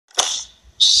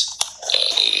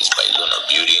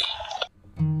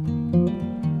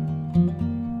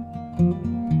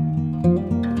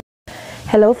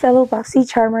Hello fellow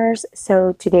Boxycharmers.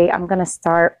 So today I'm gonna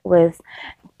start with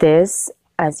this.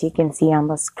 As you can see on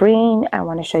the screen, I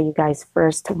want to show you guys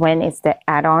first when it's the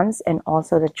add-ons and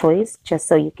also the choice, just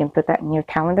so you can put that in your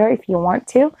calendar if you want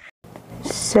to.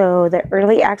 So the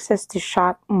early access to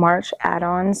shop March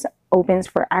add-ons opens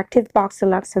for active Box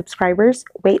Deluxe subscribers,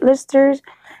 waitlisters,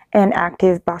 and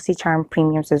active Boxycharm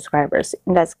Premium subscribers.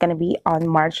 And that's going to be on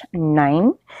March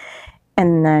 9.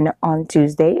 And then on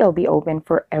Tuesday, it'll be open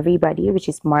for everybody, which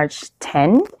is March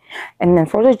 10. And then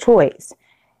for the choice,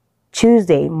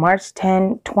 Tuesday, March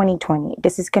 10, 2020.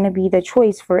 This is going to be the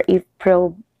choice for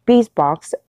April Base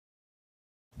Box.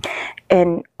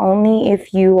 And only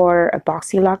if you are a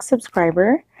Boxylock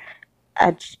subscriber,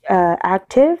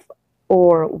 active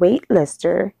or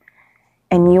waitlister,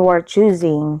 and you are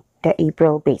choosing the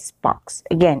April base box.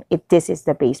 Again, this is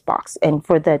the base box. And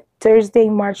for the Thursday,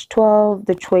 March 12,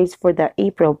 the choice for the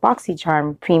April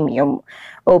Boxycharm Premium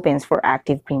opens for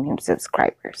active premium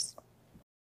subscribers.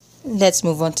 Let's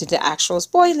move on to the actual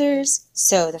spoilers.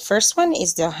 So the first one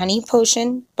is the Honey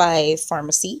Potion by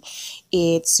Pharmacy.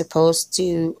 It's supposed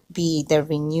to be a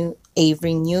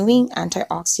renewing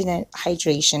antioxidant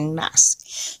hydration mask.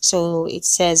 So it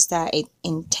says that it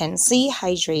intensely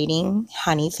hydrating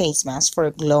honey face mask for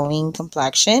a glowing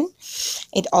complexion.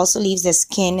 It also leaves the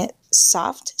skin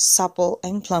soft, supple,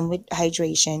 and plump with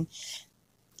hydration.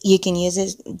 You can use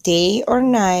it day or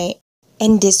night,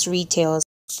 and this retails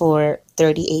for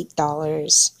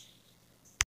 $38.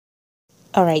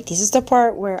 Alright, this is the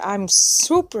part where I'm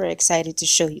super excited to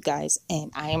show you guys,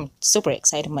 and I am super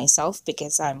excited myself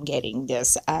because I'm getting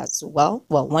this as well.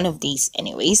 Well, one of these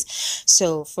anyways.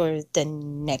 So for the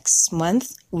next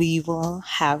month, we will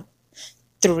have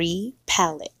 3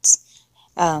 palettes.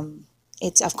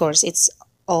 It's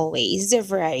always a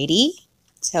variety,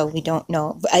 so we don't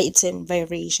know. It's in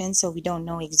variation, so we don't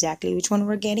know exactly which one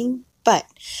we're getting, but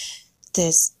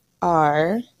these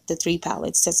are the 3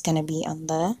 palettes that's going to be on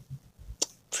the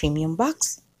premium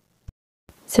box.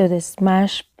 So the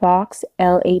Smashbox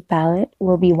LA palette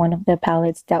will be one of the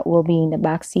palettes that will be in the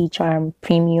Boxycharm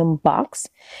Premium box.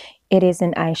 It is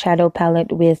an eyeshadow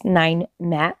palette with 9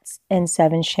 mattes and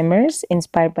 7 shimmers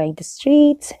inspired by the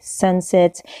streets,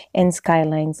 sunsets, and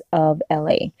skylines of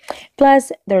LA.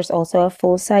 Plus, there's also a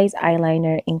full-size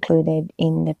eyeliner included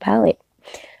in the palette.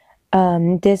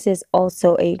 This is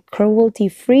also a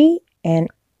cruelty-free and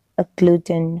a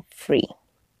gluten-free.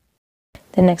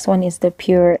 The next one is the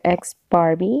Pure X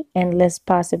Barbie Endless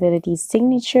Possibilities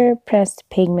Signature Pressed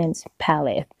Pigments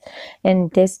Palette.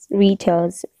 And this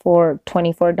retails for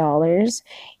 $24.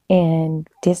 And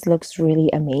this looks really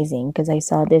amazing because I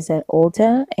saw this at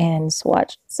Ulta, and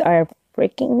swatches are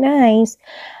freaking nice.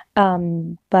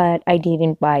 But I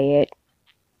didn't buy it,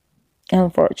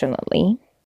 unfortunately.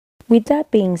 With that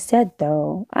being said,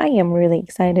 though, I am really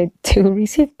excited to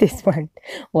receive this one.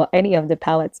 Well, any of the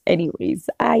palettes anyways.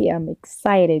 I am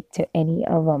excited to any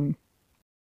of them.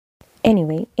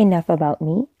 Anyway, enough about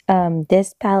me.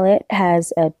 This palette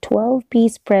has a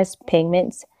 12-piece pressed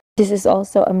pigments. This is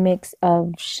also a mix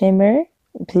of shimmer,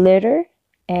 glitter,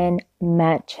 and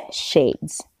matte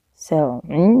shades. So,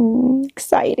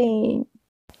 exciting.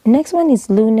 Next one is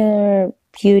Lunar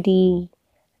Beauty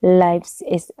Life's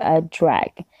is a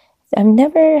Drag. I've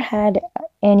never had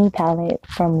any palette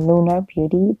from Lunar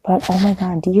Beauty, but oh my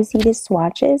god, do you see these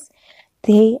swatches?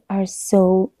 They are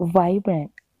so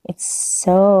vibrant. It's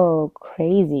so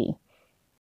crazy.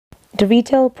 The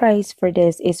retail price for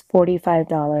this is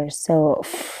 $45, so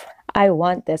I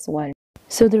want this one.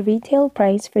 So the retail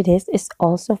price for this is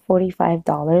also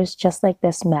 $45, just like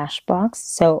the Smashbox.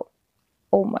 So,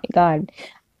 oh my god.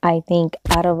 I think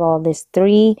out of all these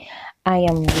 3, I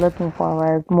am looking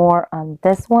forward more on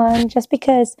this one, just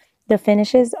because the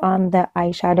finishes on the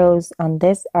eyeshadows on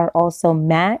this are also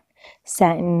matte,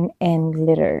 satin, and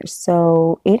glitter.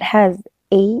 So it has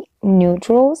 8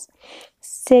 neutrals,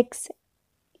 6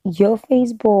 Your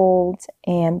Face Bold,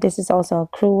 and this is also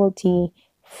cruelty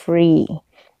free.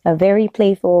 A very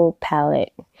playful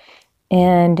palette.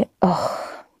 And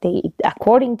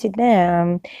according to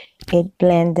them, it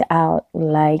blends out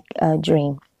like a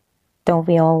dream. Don't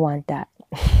we all want that?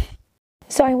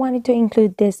 So I wanted to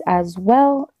include this as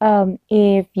well.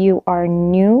 If you are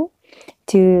new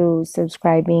to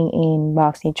subscribing in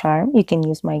Boxycharm, you can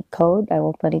use my code. I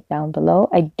will put it down below.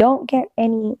 I don't get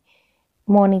any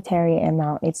monetary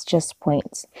amount. It's just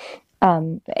points.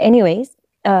 Anyways,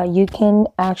 you can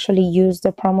actually use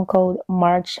the promo code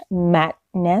March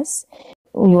Madness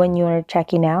when you're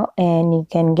checking out, and you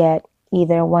can get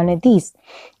either one of these.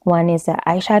 One is an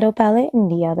eyeshadow palette,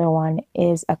 and the other one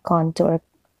is a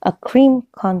cream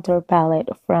contour palette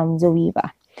from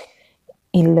GiVEAWAY.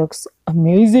 It looks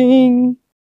amazing.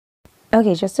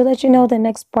 Okay, just to let you know, the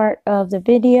next part of the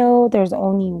video, there's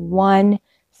only one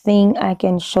thing I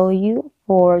can show you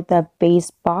for the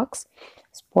base box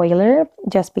spoiler,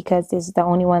 just because this is the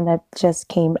only one that just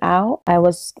came out. I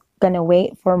was gonna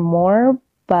wait for more,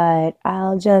 but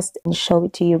I'll just show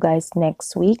it to you guys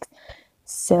next week.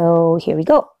 So here we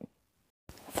go.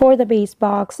 For the base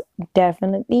box,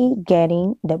 definitely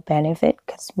getting the Benefit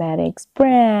Cosmetics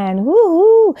brand.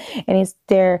 Woohoo! And it's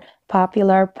their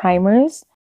popular primers.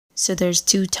 So there's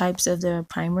two types of the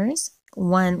primers.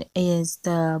 One is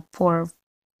the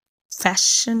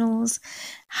Professionals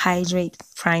Hydrate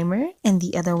Primer, and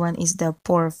the other one is the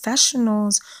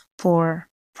Professionals Pore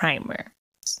Primer.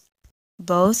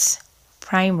 Both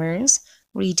primers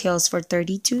retails for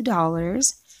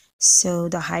 $32. So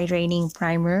the hydrating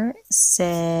primer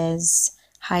says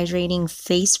hydrating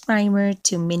face primer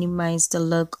to minimize the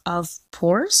look of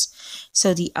pores.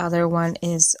 So the other one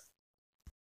is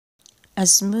a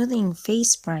smoothing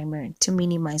face primer to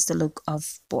minimize the look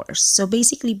of pores. So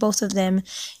basically both of them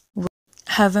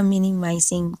have a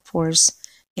minimizing pores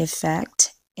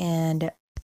effect, and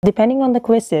depending on the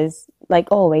quizzes,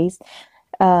 like always,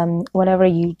 whatever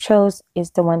you chose is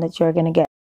the one that you're gonna get.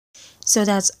 So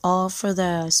that's all for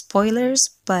the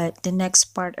spoilers, but the next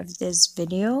part of this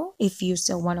video, if you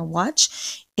still want to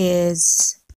watch,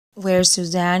 is where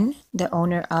Suzanne, the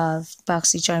owner of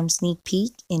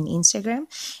Boxycharmsneekpeak in Instagram,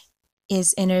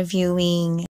 is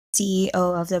interviewing CEO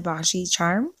of the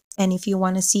Boxycharm. And if you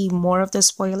want to see more of the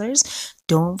spoilers,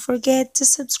 don't forget to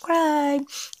subscribe.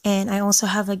 And I also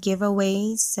have a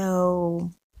giveaway,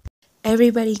 so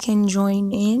everybody can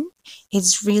join in.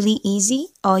 It's really easy.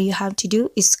 All you have to do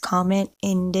is comment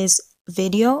in this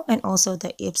video and also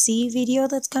the IPSY video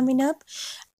that's coming up,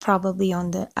 probably on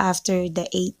the after the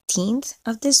 18th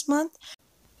of this month.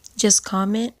 Just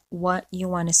comment what you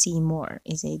want to see more.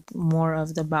 Is it more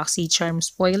of the Boxycharm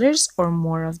spoilers or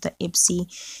more of the IPSY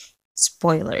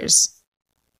spoilers?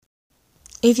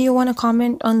 If you want to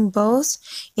comment on both,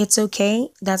 it's okay.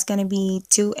 That's going to be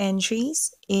 2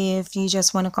 entries. If you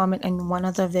just want to comment on one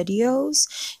of the videos,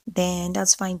 then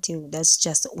that's fine too. That's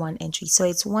just 1 entry. So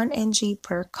it's 1 entry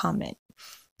per comment.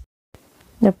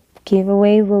 The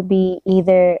giveaway will be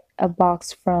either a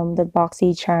box from the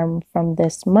Boxycharm from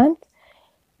this month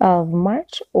of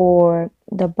March or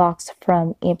the box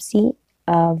from IPSY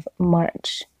of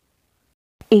March.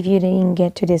 If you didn't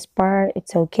get to this part,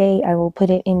 it's okay. I will put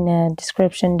it in the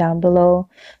description down below.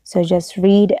 So just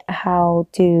read how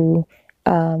to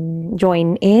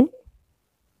join in.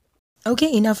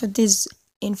 Okay, enough of this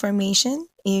information.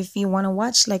 If you want to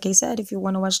watch, like I said, if you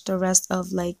want to watch the rest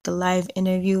of like the live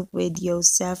interview with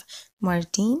Yosef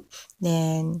Martin,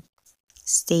 then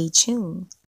stay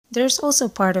tuned. There's also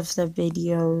part of the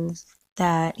video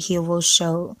that he will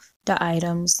show the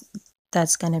items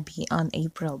that's gonna be on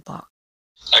April box.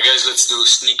 Alright guys, let's do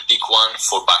sneak peek 1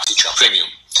 for Boxycharm Premium.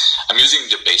 I'm using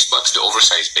the base box, the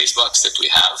oversized base box that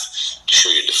we have to show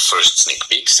you the first sneak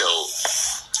peek. So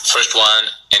first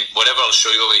one, and whatever I'll show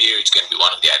you over here, it's going to be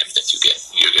one of the items that you're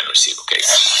going to receive, okay?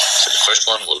 So the first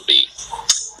one will be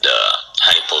the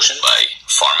honey potion by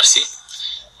Pharmacy.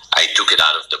 I took it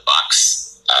out of the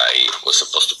box. I was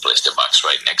supposed to place the box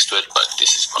right next to it, but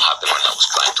this is what happened when I was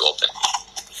trying to open.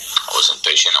 I wasn't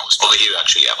patient. I was over here.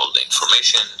 Actually have all the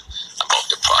information about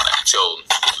the product. So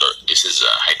this is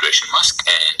a hydration mask,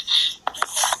 and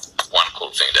one cool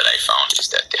thing that I found is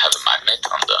that they have a magnet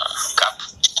on the cup,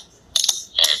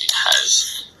 and it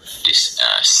has this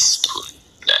spoon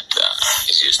that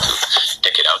is used to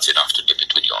take it out. You don't have to dip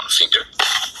it with your own finger.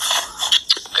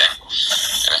 Okay,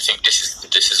 and I think this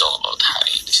is all about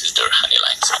honey. This is their honey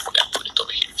line, so I'm gonna put it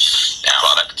over here. Now,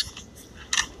 product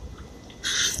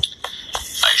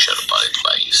eyeshadow palette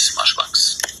by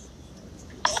Smashbox.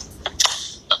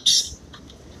 Oops.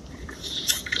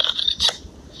 Got a minute.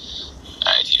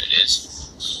 Alright, here it is.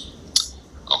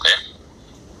 Okay.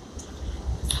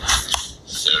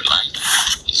 Third line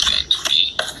is going to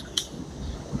be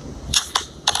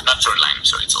not third line, I'm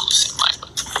sorry, it's all the same line, but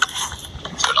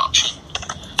third option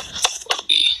will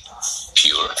be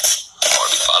pure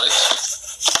Morbi palette.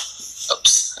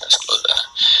 Oops, let's close that.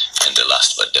 And the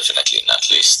last but definitely not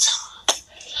least,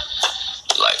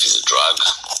 Life is a Drug,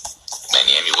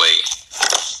 Many Anyway,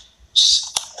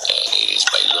 and it is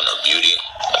by Lunar Beauty.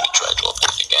 Let me try to open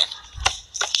it again.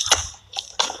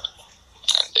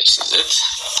 And this is it.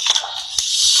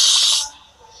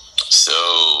 So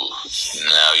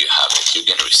now you have it. You're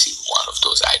going to receive one of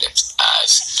those items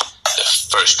as the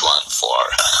first one for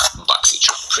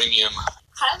Boxycharm Premium.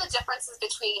 Kind of the differences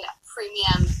between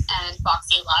Premium and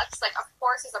Boxy Luxe. Like, of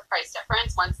course, there's a price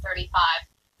difference. One's $35,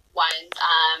 one's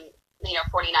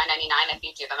 $49.99 if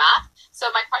you do the math. So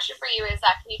my question for you is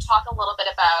that, can you talk a little bit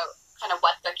about kind of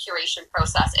what the curation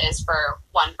process is for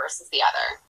one versus the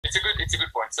other? It's a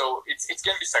good point. So it's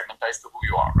going to be segmentized to who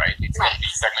you are, right? It's going to be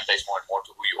segmentized more and more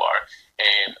to who you are.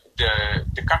 And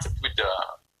the concept with the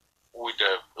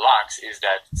locks is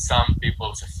that some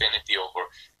people's affinity over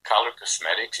color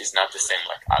cosmetics is not the same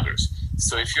like others.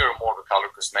 So if you're more of a color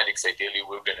cosmetics, ideally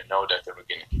we're going to know that we're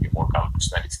going to give you more color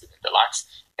cosmetics within the locks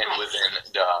and within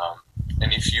the. And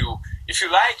if you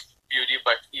like beauty,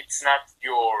 but it's not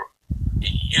your.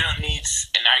 You don't need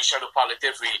an eyeshadow palette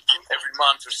every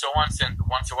month or so on. And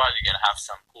once in a while, you're gonna have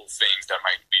some cool things that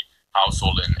might be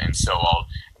household and so on.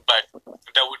 But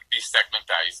that would be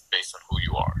segmentized based on who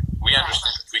you are. We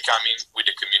understand that we come in with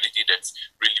a community that's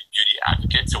really beauty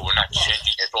advocates, so we're not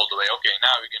changing it all the way. Okay,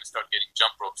 now we're gonna start getting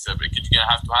jump ropes every kid. You're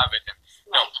gonna have to have it. And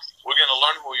no, we're gonna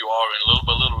learn who you are, and little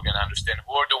by little, we're gonna understand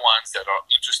who are the ones that are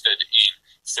interested in,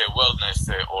 say, wellness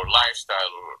or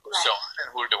lifestyle or so on, and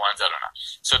who are the ones that are not.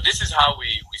 So this is how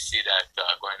we see that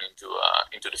going into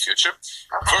the future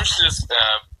versus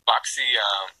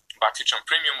Boxycharm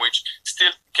Premium, which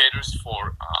still caters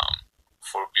for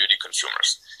beauty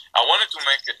consumers. I wanted to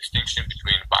make a distinction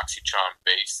between Boxycharm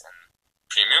Base and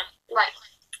Premium. Right.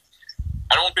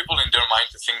 I don't want people in their mind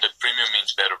to think that Premium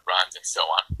means better brands and so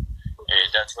on.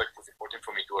 That's why it was important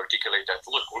for me to articulate that.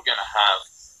 Look, we're gonna have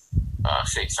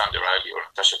say Sunday Riley or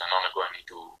Natasha Denona going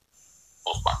into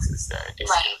both boxes.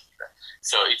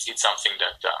 So it's something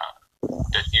that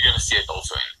you're gonna see it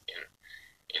also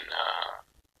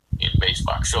in base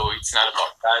box. So it's not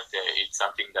about that. It's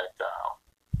something that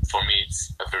for me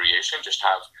it's a variation. Just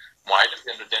have more items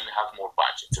and then we have more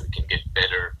budget, so we can get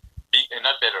better.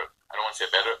 Not better. I don't want to say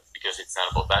better because it's not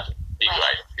about that. Bigger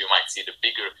items. You might see the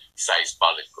bigger size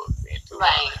palette go into a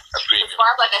premium. It's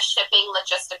more of like a shipping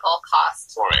logistical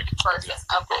cost. Correct. Versus,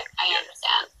 okay, I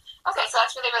understand. Okay, so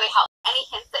that's really, really helpful. Any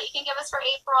hints that you can give us for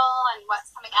April and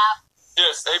what's coming up?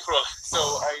 Yes, April. So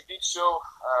I did show.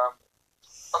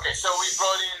 Okay, so we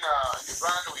brought in a new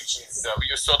brand, which is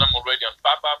you saw them already on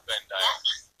pop-up, and I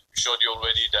showed you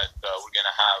already that we're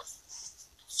gonna have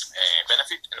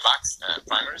Benefit in the box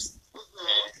primers.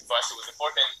 And for us, it was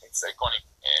important. It's iconic,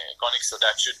 so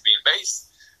that should be in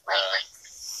base.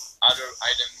 Other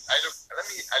item,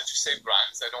 I'll just say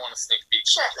brands. I don't want to sneak peek.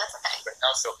 Sure, that's okay. Right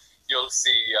now, so you'll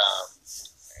see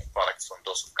products from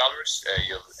Dose of Colors.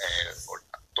 For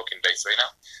talking base right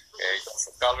now. Dose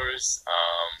of Colors.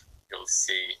 You'll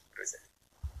see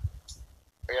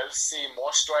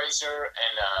moisturizer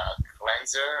and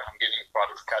cleanser. I'm giving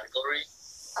product category.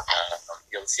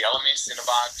 You'll see Elements in the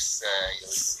box.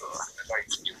 You'll see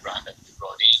a new brand that we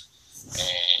brought in.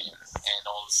 And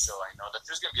also, I know that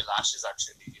there's going to be lashes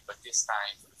actually, but this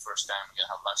time, for the first time, we're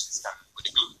going to have lashes coming with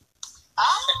a glue.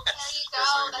 Oh, there you go.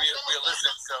 we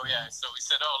listened, so we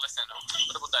said, oh, listen,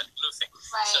 what about that glue thing?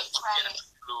 So we're going to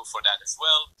have glue for that as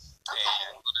well.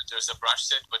 And there's a brush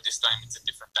set, but this time it's a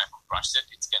different type of brush set.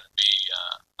 It's going to be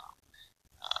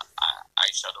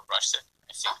eyeshadow brush set.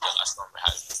 I think the last one we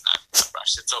had is not a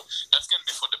brush set. So that's going to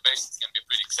be for the base. It's going to be a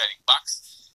pretty exciting box.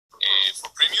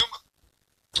 For premium,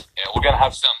 we're going to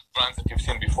have some brands that you've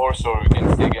seen before. So you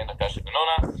can see again Natasha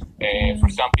Denona.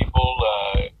 For some people,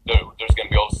 there's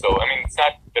going to be also, I mean, it's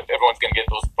not that everyone's going to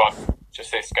get those products, just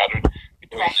say scattered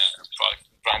between product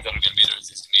brands that are going to be there.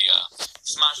 It's going to be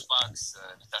Smashbox,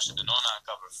 Natasha Denona,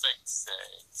 Cover Effects,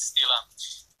 Stila.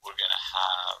 We're going to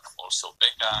have also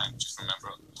Becca, and just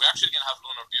remember, we're actually going to have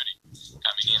Lunar Beauty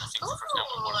coming in. I think the first time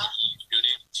we're Lunar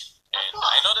Beauty. And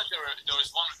I know that there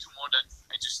is one or two more that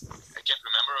I can't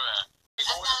remember. I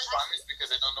don't want to promise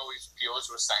because I don't know if POs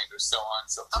were signed or so on.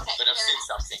 So, but I've seen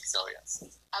something, so yes.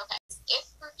 Okay. If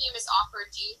perfume is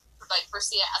offered, do you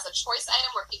foresee it as a choice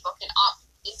item where people can opt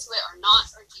into it or not,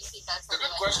 or do you think that's a good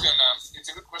question?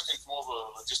 It's a good question. It's more of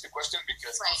a logistic question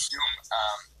because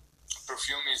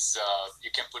perfume is you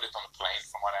can put it on a plane.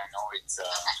 From what I know, it's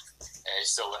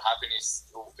so what happens is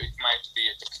it might be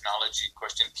a technology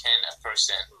question. Can a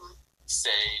person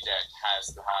say that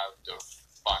has to have the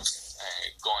box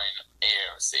going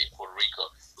air, say Puerto Rico,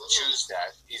 choose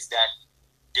that? Is that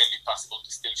going to be possible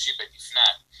to still ship it? If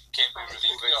not, can we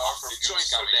remove it? The choice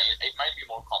for them, it might be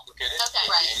more complicated.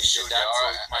 And sure there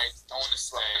are. It might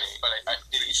but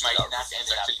it might not end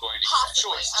up going to be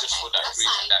choice just for that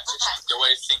reason. That's just the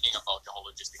way of thinking about the whole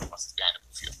logistic process behind the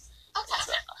perfume. It's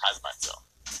hazmat zone.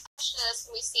 Can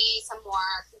we see some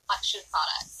more complexion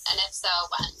products? And if so,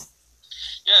 when?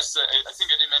 Yes, I think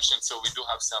I did mention, so we do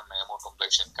have some more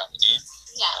complexion coming in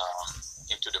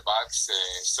into the box.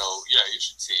 So yeah, you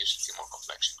should see more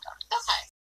complexion coming. Okay.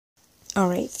 All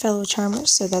right, fellow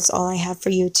charmers, so that's all I have for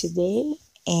you today.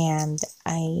 and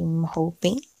I'm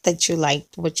hoping that you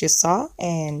liked what you saw,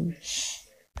 and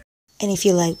if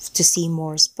you like to see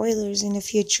more spoilers in the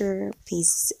future,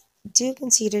 please do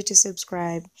consider to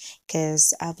subscribe,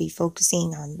 because I'll be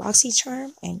focusing on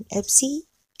Boxycharm and IPSY,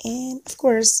 and of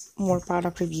course more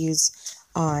product reviews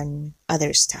on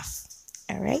other stuff.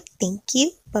 All right, thank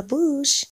you. Baboosh.